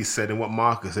what Billy said and what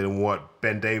Marcus said and what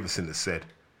Ben Davison has said,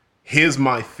 here's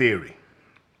my theory.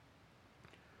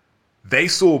 They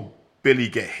saw Billy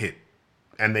get hit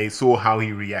and they saw how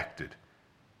he reacted.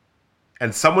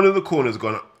 And someone in the corner is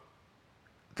going to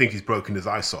think he's broken his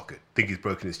eye socket, think he's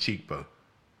broken his cheekbone.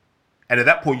 And at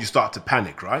that point, you start to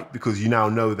panic, right? Because you now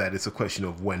know that it's a question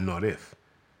of when, not if.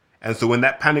 And so when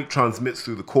that panic transmits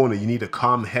through the corner, you need a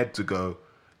calm head to go,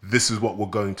 this is what we're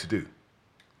going to do.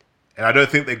 And I don't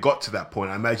think they got to that point.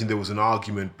 I imagine there was an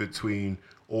argument between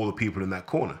all the people in that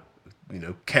corner.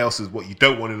 Chaos is what you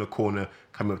don't want in a corner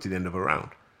coming up to the end of a round.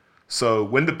 So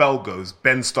when the bell goes,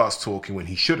 Ben starts talking when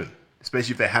he shouldn't,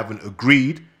 especially if they haven't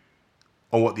agreed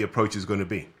on what the approach is going to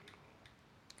be.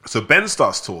 So Ben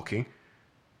starts talking,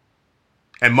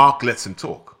 and Mark lets him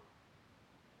talk,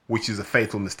 which is a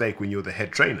fatal mistake when you're the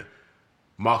head trainer.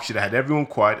 Mark should have had everyone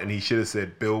quiet, and he should have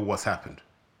said, Bill, what's happened?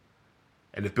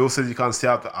 And if Bill says you can't see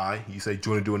out the eye, you say, do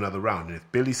you want to do another round? And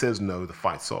if Billy says no, the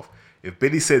fight's off. If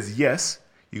Billy says yes,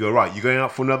 you go, right, you're going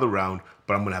out for another round,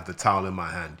 but I'm going to have the towel in my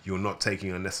hand. You're not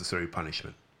taking unnecessary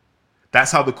punishment.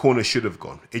 That's how the corner should have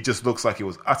gone. It just looks like it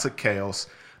was utter chaos.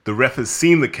 The ref has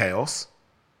seen the chaos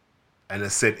and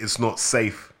has said it's not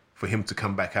safe for him to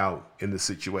come back out in this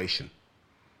situation.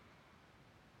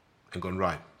 And gone,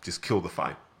 right, just kill the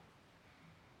fight.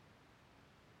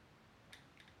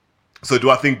 So do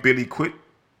I think Billy quit?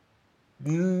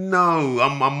 No,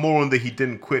 I'm more on that he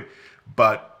didn't quit,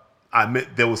 but I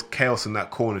admit there was chaos in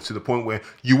that corner to the point where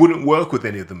you wouldn't work with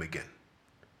any of them again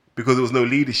because there was no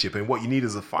leadership. And what you need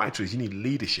as a fighter is you need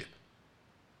leadership.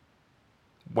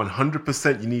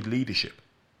 100% you need leadership.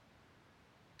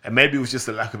 And maybe it was just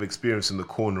a lack of experience in the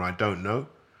corner, I don't know.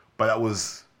 But that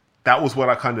was what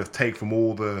I kind of take from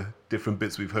all the different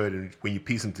bits we've heard. And when you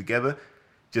piece them together,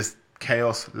 just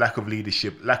chaos, lack of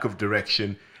leadership, lack of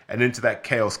direction. And into that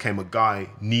chaos came a guy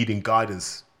needing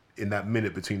guidance in that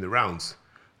minute between the rounds.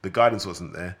 The guidance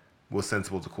wasn't there. It was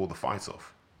sensible to call the fight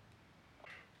off.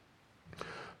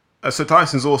 So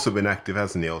Tyson's also been active,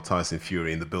 hasn't he, old Tyson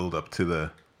Fury, in the build-up to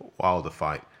the Wilder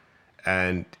fight.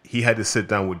 And he had to sit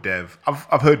down with Dev.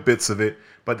 I've heard bits of it,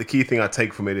 but the key thing I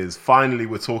take from it is finally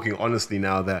we're talking honestly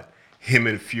now that him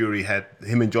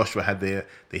and Joshua had the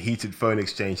heated phone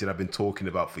exchange that I've been talking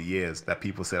about for years that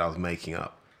people said I was making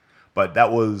up. But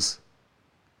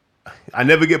I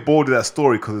never get bored of that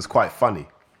story because it's quite funny.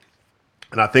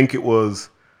 And I think it was,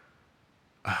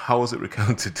 how was it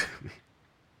recounted to me?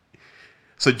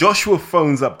 So Joshua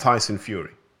phones up Tyson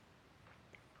Fury.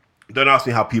 Don't ask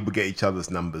me how people get each other's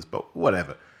numbers, but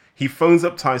whatever. He phones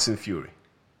up Tyson Fury.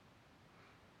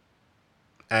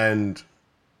 And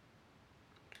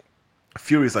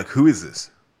Fury's like, who is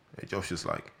this? And Joshua's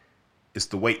like, It's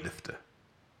the weightlifter.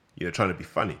 Trying to be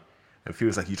funny. And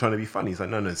Fury's like, you trying to be funny? He's like,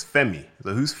 no, it's Femi. He's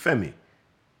like, who's Femi?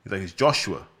 He's like, it's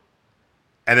Joshua.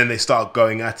 And then they start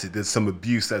going at it. There's some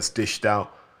abuse that's dished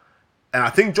out. And I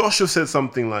think Joshua said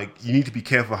something like, you need to be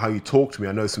careful how you talk to me.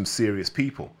 I know some serious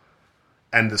people.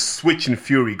 And the switch in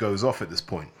Fury goes off at this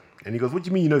point. And he goes, what do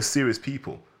you mean you know serious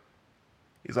people?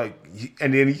 He's like,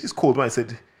 and then he just called me and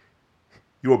said,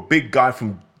 you're a big guy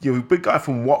from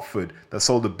Watford that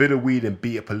sold a bit of weed and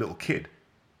beat up a little kid.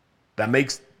 That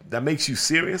makes you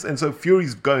serious? And so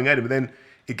Fury's going at him. And then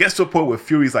it gets to a point where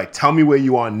Fury's like, tell me where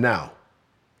you are now.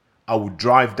 I will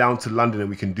drive down to London and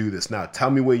we can do this now. Tell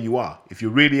me where you are. If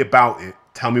you're really about it,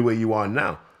 tell me where you are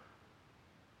now.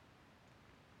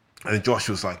 And then Josh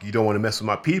was like, you don't want to mess with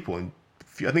my people. And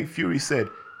I think Fury said,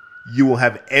 you will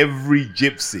have every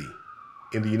gypsy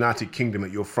in the United Kingdom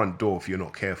at your front door if you're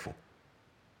not careful.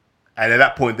 And at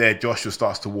that point there, Joshua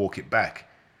starts to walk it back.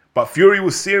 But Fury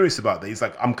was serious about that. He's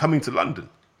like, I'm coming to London.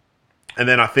 And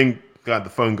then I think the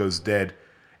phone goes dead.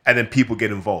 And then people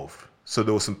get involved. So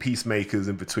there were some peacemakers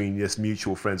in between. Yes,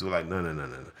 mutual friends were like, no.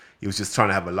 He was just trying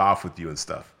to have a laugh with you and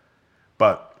stuff.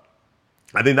 But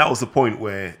I think that was the point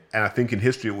where, and I think in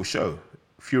history it will show,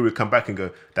 Fury would come back and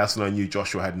go, that's when I knew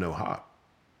Joshua had no heart.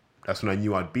 That's when I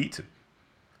knew I'd beat him.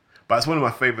 But it's one of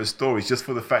my favorite stories just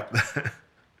for the fact that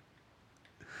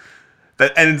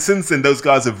and since then, those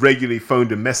guys have regularly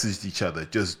phoned and messaged each other,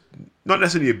 just not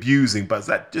necessarily abusing, but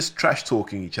that just trash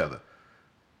talking each other.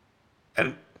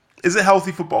 And is it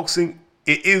healthy for boxing?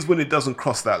 It is when it doesn't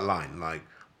cross that line. Like,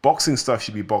 boxing stuff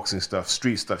should be boxing stuff,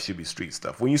 street stuff should be street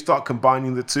stuff. When you start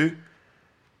combining the two,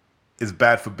 it's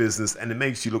bad for business and it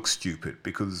makes you look stupid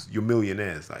because you're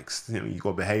millionaires. Like, you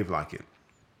got to behave like it.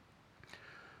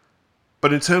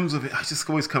 But in terms of it, I just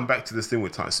always come back to this thing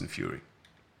with Tyson Fury.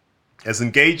 As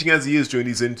engaging as he is during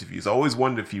these interviews, I always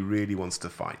wonder if he really wants to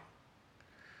fight.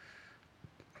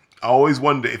 I always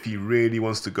wonder if he really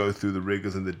wants to go through the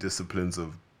rigors and the disciplines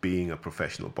of being a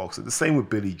professional boxer. The same with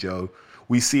Billy Joe.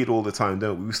 We see it all the time,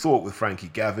 don't we? We saw it with Frankie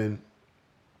Gavin.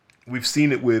 We've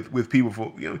seen it with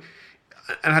people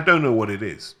and I don't know what it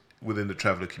is within the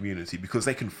traveller community because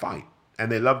they can fight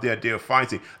and they love the idea of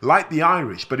fighting, like the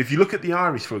Irish. But if you look at the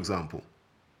Irish, for example,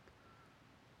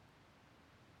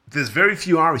 there's very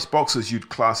few Irish boxers you'd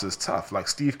class as tough, like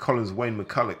Steve Collins, Wayne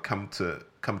McCulloch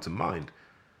come to mind.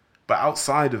 But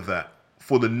outside of that,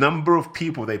 for the number of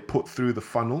people they put through the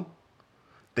funnel,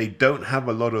 they don't have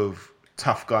a lot of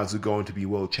tough guys who go on to be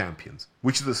world champions,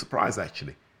 which is a surprise,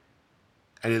 actually.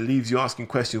 And it leaves you asking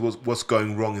questions, what's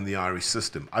going wrong in the Irish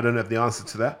system? I don't have the answer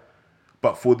to that.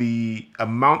 But for the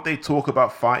amount they talk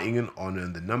about fighting and honor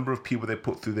and the number of people they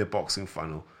put through their boxing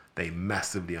funnel, they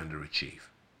massively underachieve.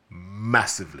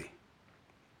 Massively.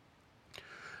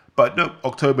 But no,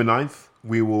 October 9th,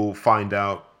 we will find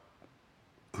out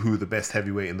who the best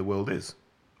heavyweight in the world is.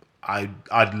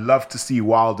 I'd love to see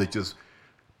Wilder just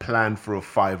plan for a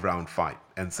 5-round fight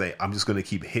and say, I'm just going to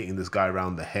keep hitting this guy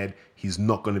around the head. He's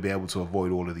not going to be able to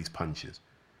avoid all of these punches.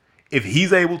 If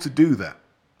he's able to do that,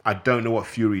 I don't know what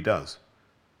Fury does.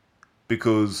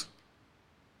 Because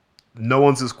no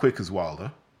one's as quick as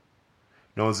Wilder.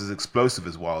 No one's as explosive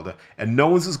as Wilder. And no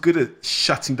one's as good at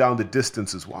shutting down the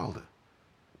distance as Wilder.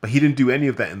 But he didn't do any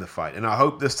of that in the fight. And I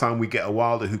hope this time we get a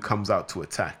Wilder who comes out to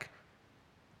attack.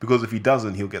 Because if he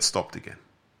doesn't, he'll get stopped again.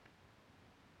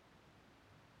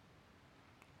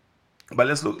 But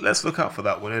let's look out for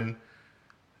that one. And,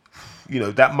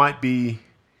 that might be...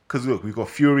 Because look, we've got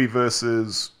Fury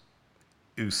versus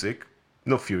Usyk.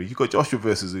 Not Fury. You've got Joshua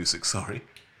versus Usyk, sorry.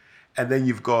 And then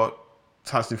you've got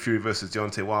Tyson Fury versus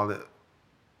Deontay Wilder.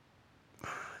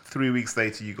 3 weeks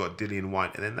later, you got Dillian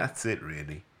Whyte. And then that's it,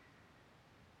 really.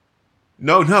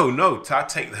 No. I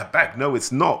take that back. No,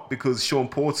 it's not. Because Sean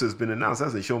Porter has been announced,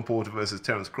 hasn't it? Sean Porter versus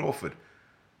Terence Crawford.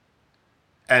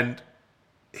 And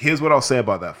here's what I'll say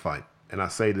about that fight. And I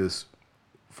say this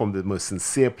from the most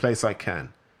sincere place I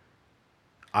can.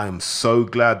 I am so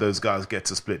glad those guys get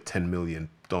to split $10 million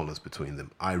between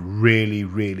them. I really,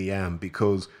 really am,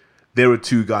 because there are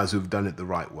two guys who've done it the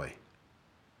right way.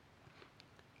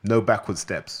 No backward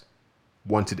steps.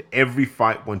 Wanted every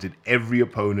fight, wanted every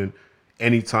opponent,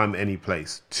 anytime, any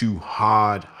place. Two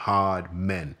hard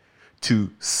men.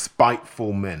 Two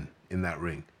spiteful men in that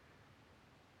ring.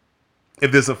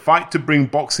 If there's a fight to bring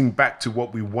boxing back to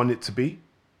what we want it to be,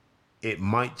 it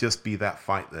might just be that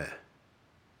fight there.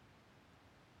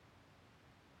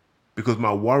 Because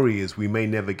my worry is we may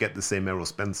never get the same Errol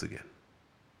Spence again.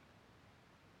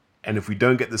 And if we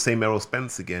don't get the same Errol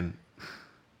Spence again,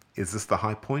 is this the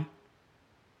high point?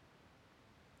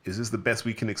 Is this the best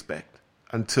we can expect?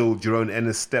 Until Jerome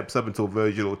Ennis steps up, until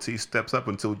Virgil Ortiz steps up,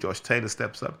 until Josh Taylor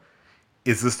steps up.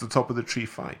 Is this the top of the tree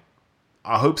fight?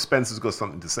 I hope Spencer's got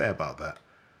something to say about that.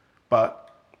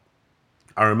 But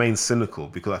I remain cynical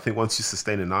because I think once you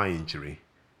sustain an eye injury,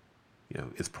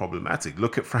 it's problematic.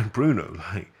 Look at Frank Bruno.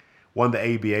 One of the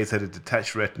ABAs had a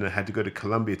detached retina, had to go to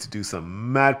Colombia to do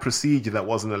some mad procedure that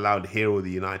wasn't allowed here or the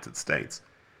United States.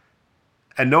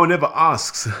 And no one ever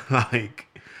asks,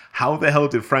 how the hell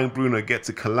did Frank Bruno get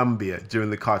to Colombia during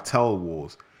the cartel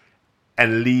wars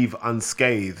and leave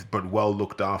unscathed but well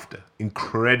looked after?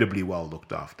 Incredibly well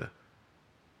looked after.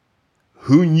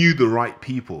 Who knew the right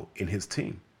people in his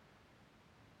team?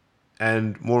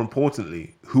 And more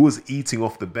importantly, who was eating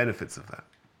off the benefits of that?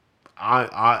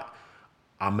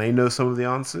 I may know some of the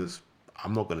answers.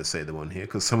 I'm not going to say them on here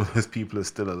because some of those people are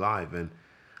still alive and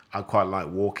I quite like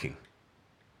walking.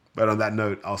 But on that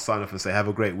note, I'll sign off and say have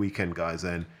a great weekend, guys.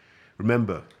 And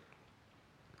remember,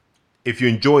 if you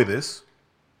enjoy this,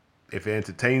 if it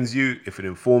entertains you, if it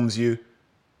informs you,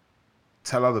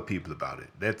 tell other people about it.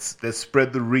 Let's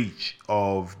spread the reach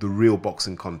of the real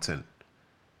boxing content.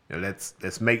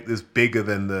 Let's make this bigger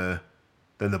than the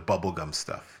bubblegum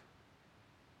stuff.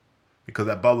 Because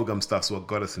that bubblegum stuff's what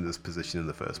got us in this position in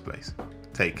the first place.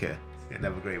 Take care and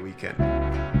have a great weekend.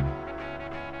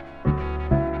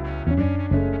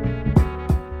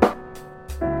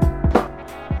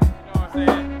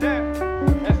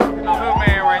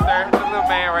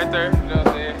 There, you know what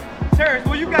I'm saying? Terrence,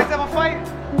 will you guys have a fight?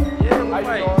 Yeah, we'll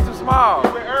fight. Too small.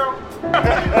 You with Earl?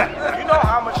 You know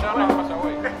how much I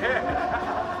weigh.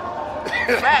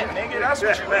 Fat, nigga, that's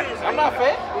what you is. I'm not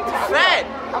fat. Fat.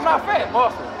 I'm not fat,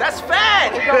 muscle. That's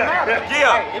fat. It don't matter.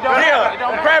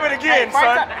 Grab it again,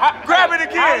 son. Grab it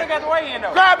again. How I look at the weigh-in,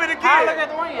 though? Grab it again. How I look at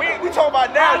the weigh-in? We talking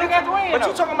about now. How I look at the weigh-in, but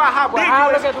you talking about how big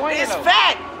you is. It's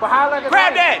fat. But how I look at the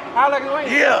weigh-in? Grab that. How I look at the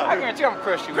weigh-in? Yeah. I guarantee I'm gonna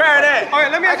crush you. Grab that. All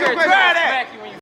right, let me ask you a question. Grab that.